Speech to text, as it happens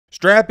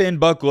Strap in,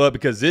 buckle up,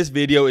 because this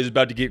video is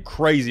about to get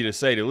crazy to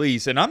say the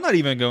least, and I'm not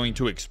even going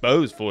to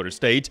expose Florida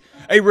State.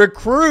 A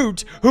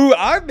recruit who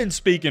I've been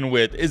speaking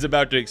with is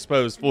about to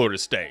expose Florida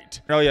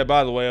State. Oh yeah,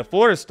 by the way, if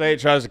Florida State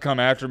tries to come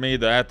after me,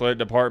 the athletic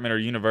department or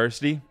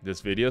university,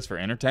 this video is for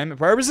entertainment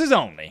purposes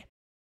only.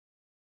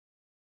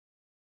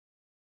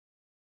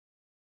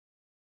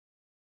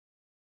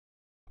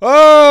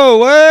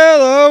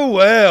 Oh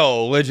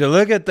well, would you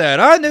look at that?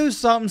 I knew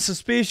something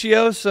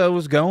suspicioso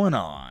was going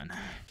on.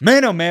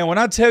 Man, oh man, when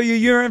I tell you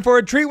you're in for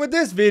a treat with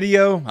this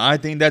video, I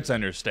think that's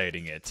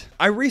understating it.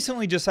 I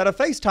recently just had a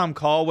FaceTime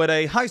call with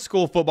a high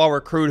school football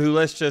recruit who,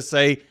 let's just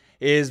say,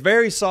 is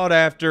very sought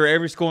after.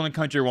 Every school in the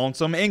country wants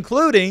them,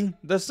 including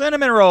the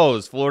Cinnamon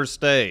Rolls, Florida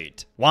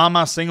State. Why am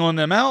I singling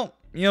them out?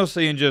 You'll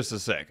see in just a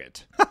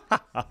second.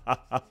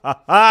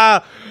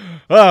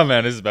 Oh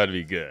man, this is about to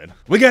be good.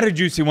 We got a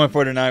juicy one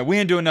for tonight. We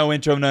ain't doing no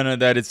intro, none of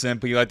that. It's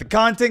simply you like the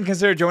content,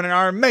 consider joining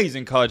our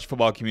amazing college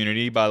football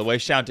community. By the way,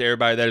 shout out to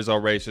everybody that is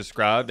already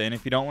subscribed. And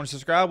if you don't want to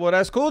subscribe, well,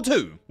 that's cool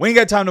too. We ain't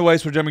got time to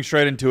waste. We're jumping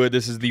straight into it.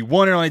 This is the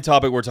one and only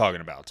topic we're talking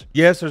about.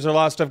 Yes, there's a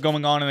lot of stuff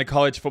going on in the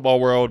college football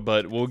world,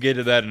 but we'll get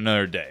to that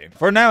another day.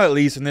 For now, at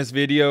least in this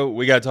video,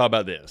 we got to talk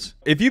about this.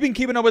 If you've been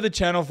keeping up with the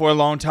channel for a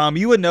long time,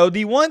 you would know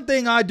the one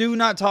thing I do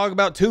not talk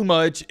about too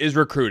much is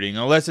recruiting,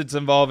 unless it's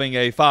involving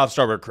a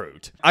 5-star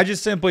recruit. I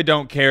just simply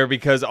don't care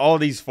because all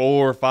these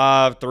 4,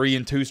 5, 3,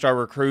 and 2-star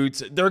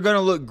recruits, they're going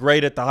to look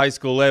great at the high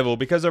school level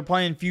because they're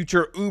playing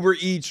future Uber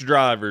Eats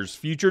drivers,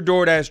 future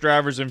DoorDash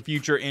drivers, and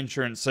future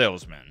insurance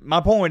salesmen.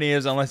 My point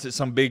is, unless it's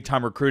some big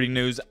time recruiting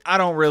news, I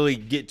don't really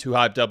get too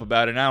hyped up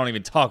about it and I don't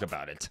even talk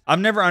about it. I've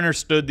never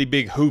understood the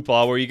big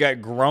hoopla where you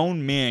got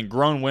grown men,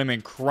 grown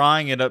women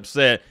crying and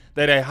upset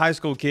that a high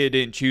school kid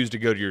didn't choose to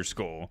go to your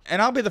school. And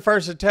I'll be the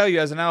first to tell you,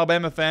 as an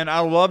Alabama fan, I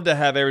love to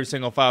have every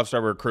single 5-star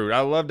recruit.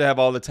 I love to have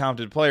all the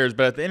talented players,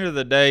 but at the end of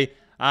the day,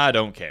 I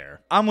don't care.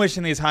 I'm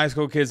wishing these high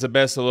school kids the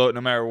best of luck no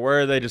matter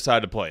where they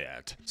decide to play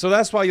at. So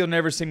that's why you'll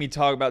never see me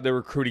talk about the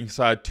recruiting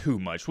side too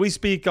much. We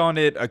speak on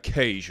it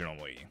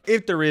occasionally,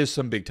 if there is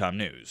some big time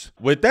news.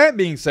 With that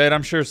being said,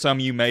 I'm sure some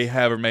of you may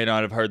have or may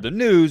not have heard the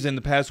news in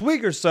the past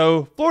week or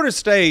so. Florida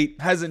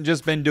State hasn't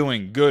just been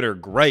doing good or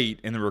great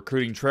in the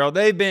recruiting trail,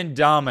 they've been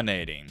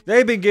dominating.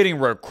 They've been getting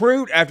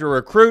recruit after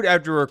recruit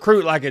after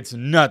recruit like it's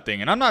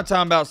nothing. And I'm not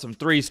talking about some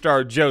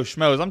 3-star Joe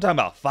Schmoes, I'm talking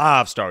about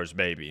 5 stars,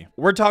 baby.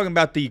 We're talking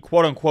about the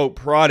quote-unquote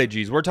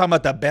prodigies. We're talking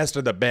about the best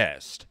of the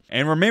best.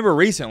 And remember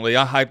recently,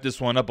 I hyped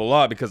this one up a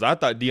lot because I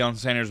thought Deion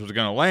Sanders was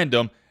going to land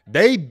them.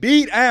 They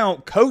beat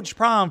out Coach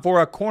Prime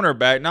for a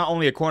cornerback, not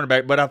only a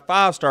cornerback, but a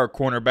 5-star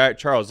cornerback,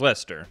 Charles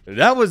Lester.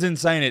 That was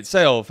insane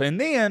itself. And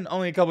then,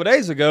 only a couple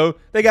days ago,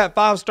 they got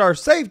 5-star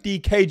safety,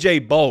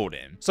 KJ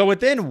Bolden. So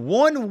within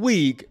 1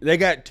 week, they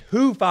got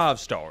 2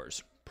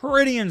 5-stars.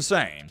 Pretty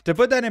insane. To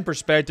put that in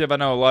perspective, I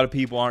know a lot of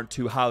people aren't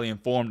too highly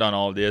informed on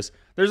all of this.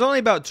 There's only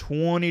about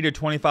 20 to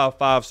 25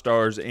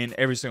 5-stars in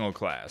every single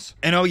class.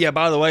 And oh yeah,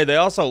 by the way, they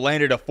also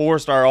landed a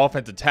 4-star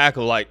offensive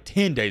tackle like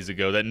 10 days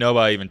ago that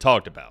nobody even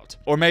talked about.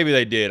 Or maybe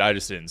they did, I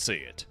just didn't see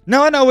it.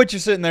 Now I know what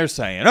you're sitting there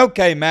saying.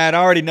 Okay, Matt,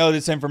 I already know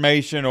this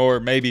information. Or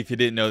maybe if you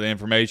didn't know the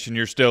information,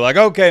 you're still like,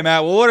 okay,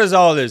 Matt, well, what does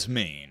all this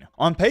mean?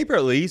 On paper,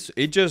 at least,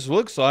 it just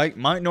looks like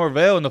Mike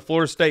Norvell and the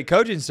Florida State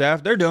coaching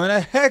staff, they're doing a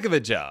heck of a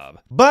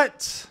job.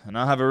 But, and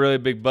I have a really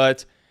big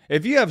but,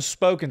 if you have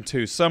spoken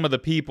to some of the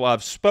people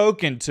I've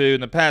spoken to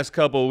in the past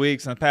couple of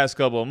weeks and the past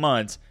couple of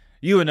months,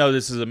 you would know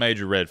this is a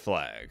major red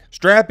flag.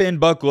 Strap in,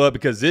 buckle up,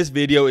 because this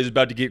video is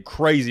about to get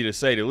crazy to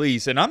say the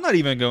least, and I'm not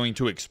even going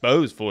to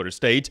expose Florida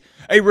State.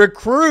 A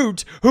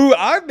recruit who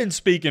I've been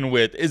speaking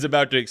with is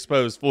about to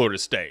expose Florida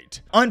State.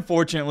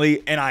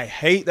 Unfortunately, and I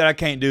hate that I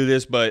can't do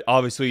this, but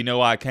obviously you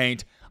know I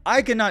can't,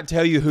 I cannot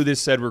tell you who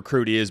this said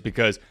recruit is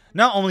because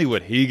not only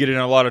would he get in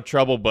a lot of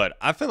trouble, but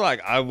I feel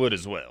like I would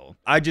as well.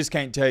 I just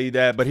can't tell you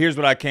that, but here's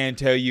what I can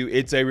tell you.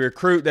 It's a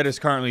recruit that is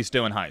currently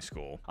still in high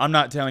school. I'm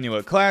not telling you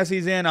what class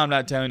he's in. I'm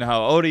not telling you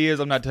how old he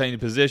is. I'm not telling you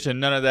the position,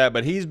 none of that,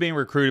 but he's being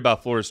recruited by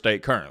Florida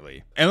State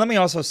currently. And let me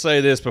also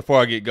say this before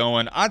I get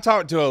going. I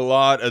talk to a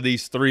lot of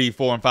these 3,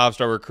 4, and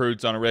 5-star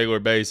recruits on a regular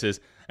basis,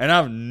 and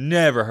I've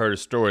never heard a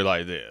story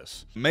like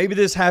this. Maybe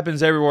this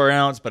happens everywhere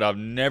else, but I've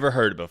never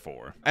heard it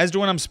before. As to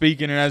when I'm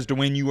speaking and as to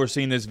when you are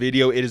seeing this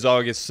video, it is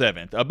August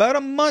 7th. About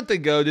a month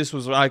ago, this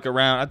was like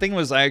around, I think it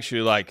was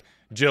actually like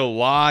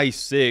July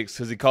 6th,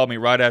 because he called me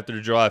right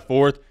after July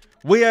 4th.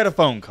 We had a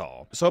phone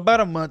call. So about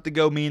a month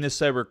ago, me and this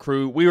said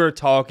recruit, we were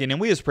talking, and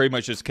we was pretty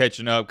much just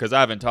catching up because I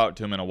haven't talked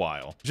to him in a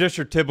while. Just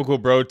your typical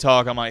bro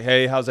talk. I'm like,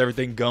 hey, how's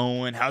everything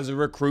going? How's the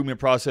recruitment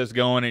process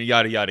going? And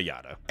yada, yada,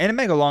 yada. And to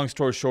make a long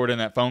story short in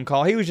that phone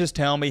call, he was just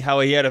telling me how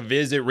he had a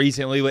visit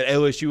recently with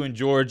LSU in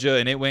Georgia,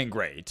 and it went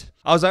great.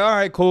 I was like, all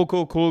right, cool,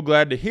 cool, cool.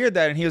 Glad to hear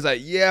that. And he was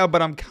like, yeah,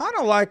 but I'm kind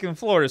of liking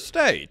Florida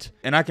State.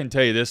 And I can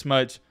tell you this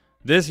much.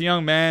 This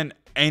young man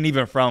ain't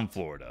even from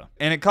Florida.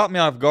 And it caught me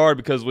off guard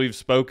because we've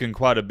spoken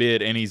quite a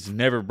bit and he's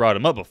never brought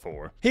him up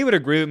before. He would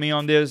agree with me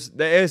on this.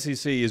 The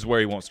SEC is where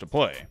he wants to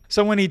play.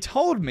 So when he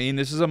told me, and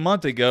this is a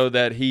month ago,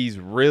 that he's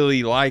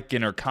really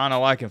liking or kind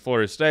of liking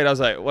Florida State, I was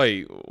like,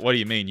 wait, what do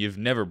you mean? You've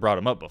never brought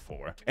him up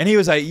before. And he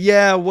was like,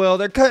 yeah, well,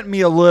 they're cutting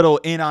me a little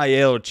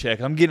NIL check.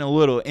 I'm getting a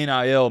little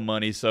NIL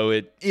money, so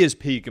it is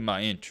piquing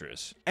my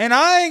interest. And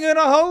I ain't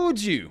gonna hold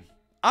you.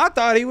 I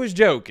thought he was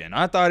joking.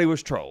 I thought he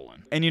was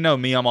trolling. And you know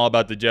me, I'm all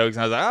about the jokes.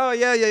 And I was like, oh,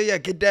 yeah,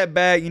 get that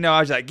bag. You know,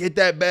 I was like, get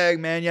that bag,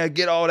 man. Yeah,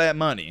 get all that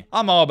money.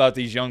 I'm all about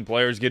these young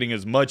players getting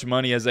as much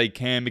money as they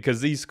can because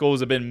these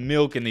schools have been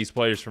milking these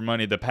players for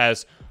money the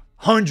past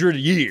 100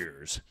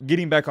 years.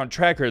 Getting back on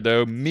track here,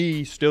 though,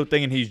 me still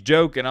thinking he's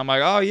joking. I'm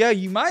like, oh, yeah,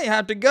 you might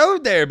have to go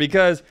there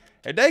because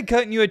if they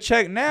cutting you a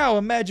check now,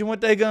 imagine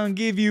what they gonna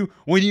give you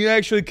when you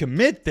actually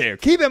commit there.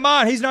 Keep in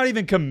mind, he's not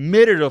even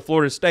committed to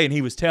Florida State, and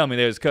he was telling me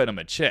they was cutting him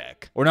a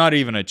check. Or not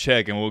even a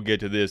check, and we'll get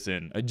to this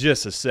in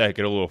just a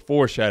second, a little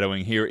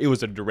foreshadowing here. It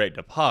was a direct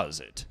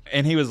deposit.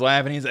 And he was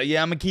laughing. He's like,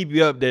 yeah, I'm gonna keep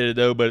you updated,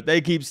 though, but if they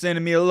keep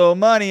sending me a little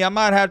money, I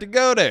might have to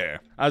go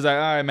there. I was like,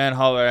 all right, man,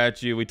 holler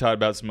at you. We talked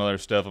about some other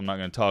stuff I'm not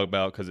going to talk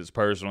about because it's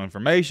personal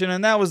information,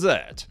 and that was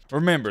that.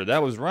 Remember,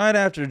 that was right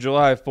after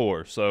July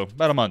 4th, so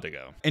about a month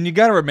ago. And you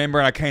got to remember,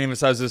 and I can't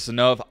emphasize this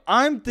enough,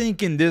 I'm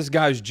thinking this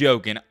guy's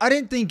joking. I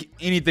didn't think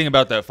anything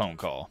about that phone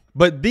call.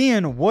 But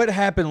then, what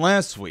happened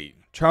last week?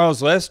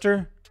 Charles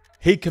Lester,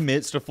 he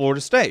commits to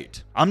Florida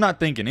State. I'm not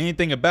thinking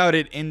anything about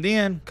it, and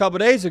then, a couple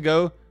days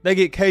ago, they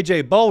get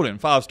KJ Bolden,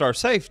 5-star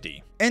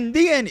safety. And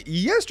then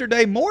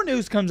yesterday, more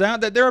news comes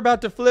out that they're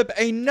about to flip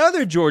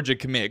another Georgia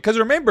commit. Because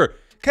remember,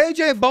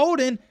 KJ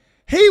Bolden,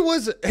 he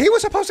was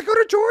supposed to go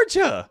to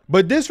Georgia.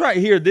 But this right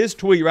here, this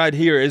tweet right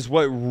here is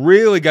what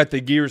really got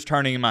the gears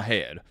turning in my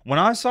head. When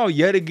I saw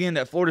yet again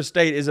that Florida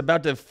State is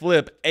about to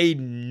flip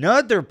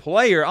another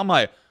player, I'm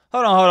like,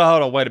 hold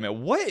on, wait a minute.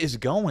 What is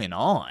going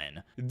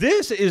on?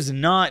 This is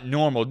not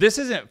normal. This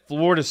isn't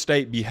Florida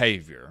State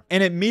behavior.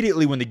 And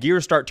immediately when the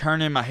gears start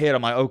turning in my head,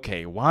 I'm like,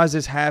 okay, why is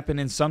this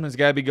happening? Something's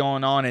got to be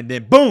going on. And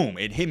then boom,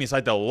 it hit me. It's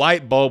like the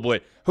light bulb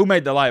went. Who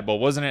made the light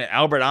bulb? Wasn't it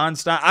Albert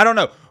Einstein? I don't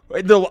know.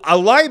 A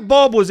light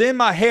bulb was in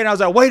my head. And I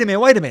was like, wait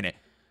a minute.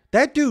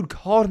 That dude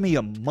called me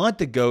a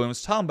month ago and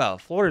was talking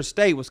about Florida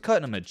State was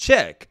cutting him a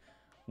check.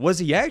 Was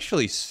he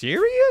actually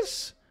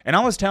serious? And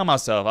I was telling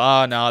myself,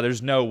 no,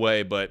 there's no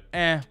way, but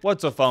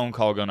what's a phone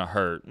call gonna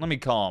hurt? Let me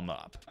call him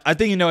up. I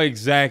think you know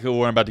exactly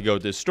where I'm about to go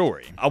with this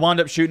story. I wound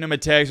up shooting him a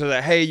text. I was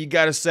like, hey, you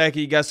got a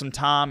second? You got some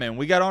time? And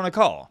we got on a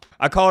call.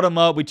 I called him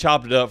up. We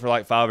chopped it up for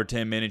like 5 or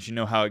 10 minutes. You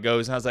know how it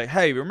goes. And I was like,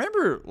 hey,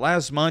 remember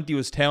last month you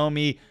was telling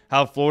me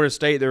how Florida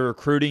State, they're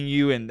recruiting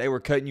you and they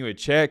were cutting you a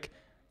check?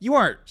 You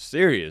weren't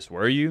serious,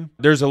 were you?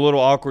 There's a little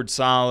awkward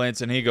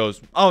silence, and he goes,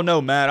 oh, no,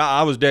 Matt,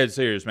 I was dead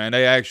serious, man.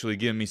 They actually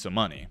giving me some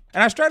money.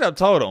 And I straight up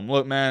told him,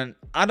 look, man,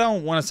 I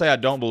don't want to say I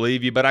don't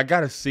believe you, but I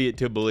got to see it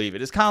to believe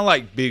it. It's kind of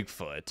like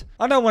Bigfoot.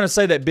 I don't want to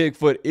say that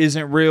Bigfoot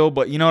isn't real,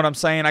 but you know what I'm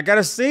saying? I got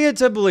to see it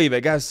to believe it. I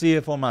got to see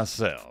it for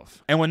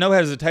myself. And with no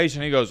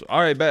hesitation, he goes,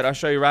 all right, bet, I'll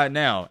show you right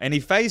now. And he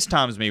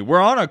FaceTimes me.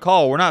 We're on a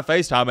call. We're not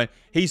FaceTiming.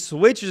 He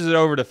switches it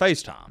over to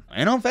FaceTime.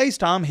 And on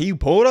FaceTime, he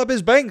pulled up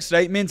his bank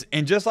statements,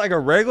 and just like a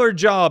regular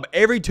job,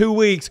 every 2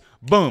 weeks,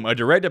 boom, a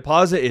direct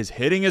deposit is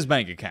hitting his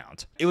bank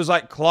account. It was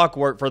like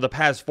clockwork for the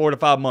past 4 to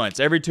 5 months.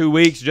 Every 2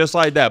 weeks, just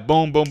like that.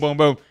 Boom, boom, boom,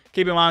 boom.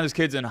 Keep in mind, this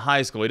kid's in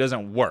high school. He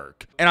doesn't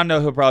work. And I know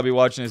he'll probably be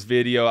watching this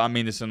video. I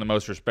mean this in the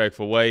most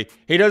respectful way.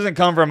 He doesn't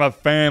come from a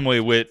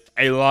family with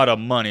a lot of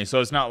money.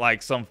 So it's not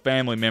like some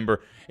family member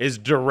is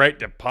direct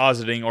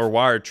depositing or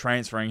wire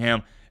transferring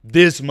him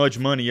this much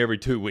money every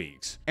 2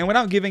 weeks. And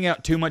without giving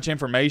out too much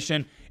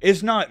information,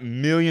 it's not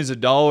millions of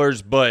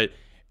dollars, but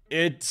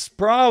it's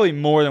probably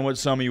more than what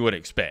some of you would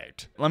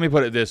expect. Let me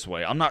put it this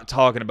way. I'm not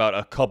talking about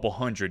a couple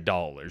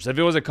 $100s. If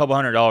it was a couple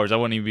 $100s, I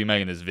wouldn't even be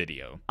making this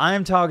video. I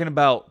am talking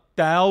about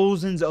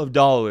thousands of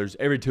dollars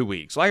every 2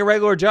 weeks, like a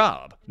regular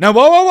job. Now,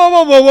 whoa.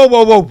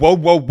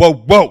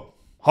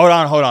 Hold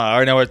on. I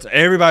already know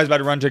everybody's about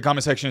to run to the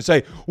comment section and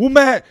say, well,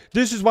 Matt,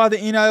 this is why the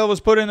NIL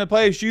was put into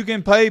place. You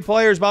can pay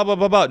players, blah, blah,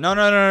 blah, blah.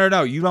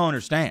 No. You don't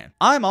understand.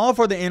 I'm all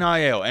for the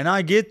NIL, and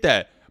I get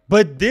that.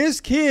 But this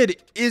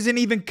kid isn't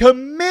even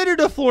committed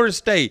to Florida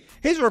State.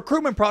 His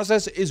recruitment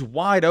process is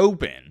wide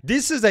open.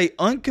 This is an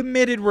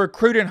uncommitted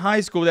recruit in high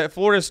school that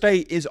Florida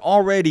State is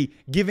already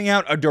giving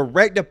out a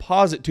direct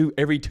deposit to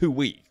every 2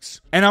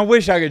 weeks. And I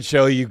wish I could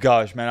show you,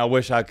 gosh, man, I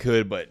wish I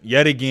could. But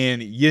yet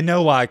again, you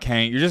know I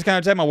can't. You're just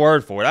going to take my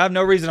word for it. I have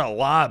no reason to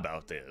lie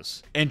about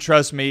this. And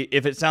trust me,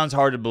 if it sounds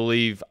hard to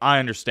believe, I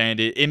understand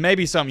it. It may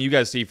be something you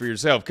guys see for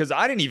yourself because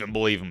I didn't even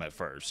believe him at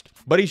first.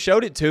 But he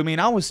showed it to me,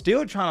 and I was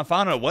still trying to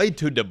find a way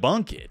to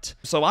debunk it.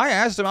 So I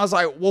asked him, I was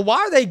like, well, why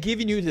are they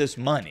giving you this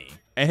money?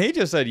 And he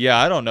just said, yeah,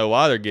 I don't know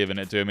why they're giving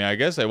it to me. I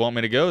guess they want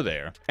me to go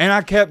there. And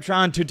I kept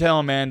trying to tell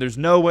him, man, there's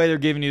no way they're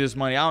giving you this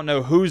money. I don't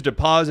know who's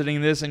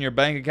depositing this in your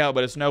bank account,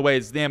 but it's no way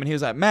it's them. And he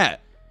was like,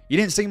 Matt, You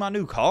didn't see my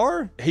new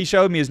car? He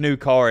showed me his new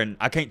car, and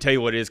I can't tell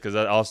you what it is because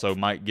that also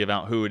might give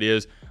out who it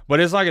is, but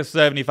it's like a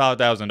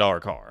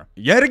 $75,000 car.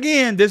 Yet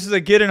again, this is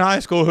a kid in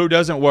high school who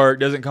doesn't work,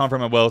 doesn't come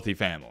from a wealthy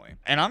family.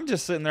 And I'm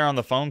just sitting there on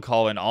the phone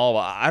call and all,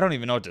 I don't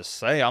even know what to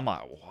say. I'm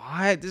like,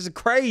 what? This is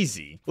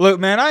crazy. Look,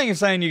 man, I ain't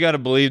saying you got to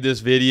believe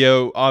this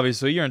video.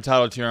 Obviously, you're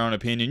entitled to your own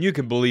opinion. You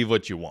can believe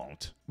what you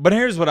want. But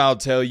here's what I'll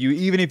tell you,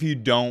 even if you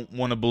don't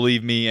want to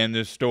believe me and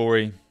this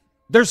story,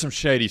 there's some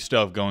shady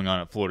stuff going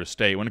on at Florida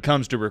State when it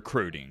comes to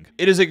recruiting.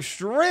 It is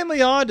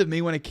extremely odd to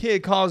me when a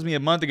kid calls me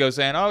a month ago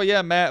saying, oh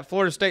yeah, Matt,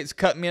 Florida State's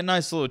cutting me a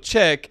nice little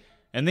check.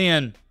 And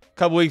then a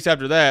couple weeks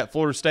after that,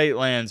 Florida State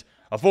lands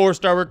a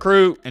 4-star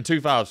recruit and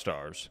 2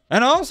 5-stars.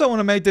 And I also want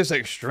to make this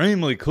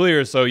extremely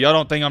clear so y'all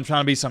don't think I'm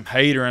trying to be some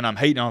hater and I'm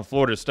hating on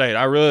Florida State.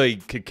 I really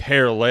could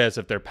care less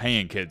if they're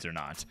paying kids or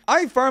not.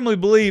 I firmly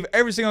believe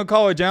every single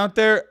college out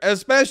there,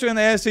 especially in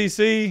the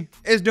SEC,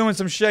 is doing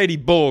some shady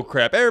bull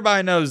crap.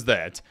 Everybody knows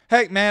that.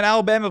 Heck, man,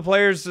 Alabama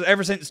players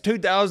ever since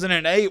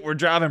 2008 were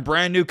driving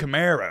brand new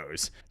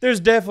Camaros. There's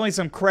definitely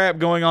some crap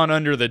going on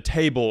under the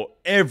table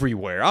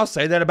everywhere. I'll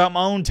say that about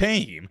my own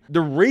team. The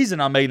reason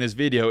I'm making this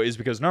video is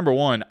because, number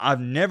one, I've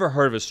never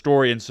heard of a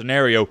story and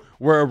scenario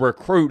where a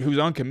recruit who's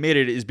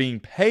uncommitted is being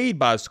paid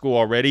by a school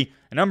already.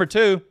 And number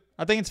two,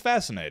 I think it's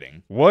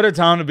fascinating. What a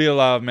time to be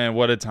alive, man.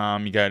 What a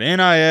time. You got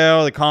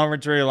NIL, the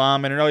conference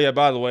realignment, and oh yeah,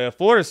 by the way, if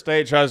Florida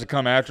State tries to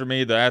come after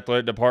me, the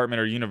athletic department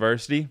or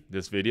university,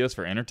 this video is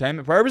for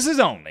entertainment purposes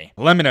only.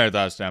 Let me know your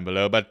thoughts down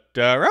below, but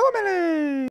remember,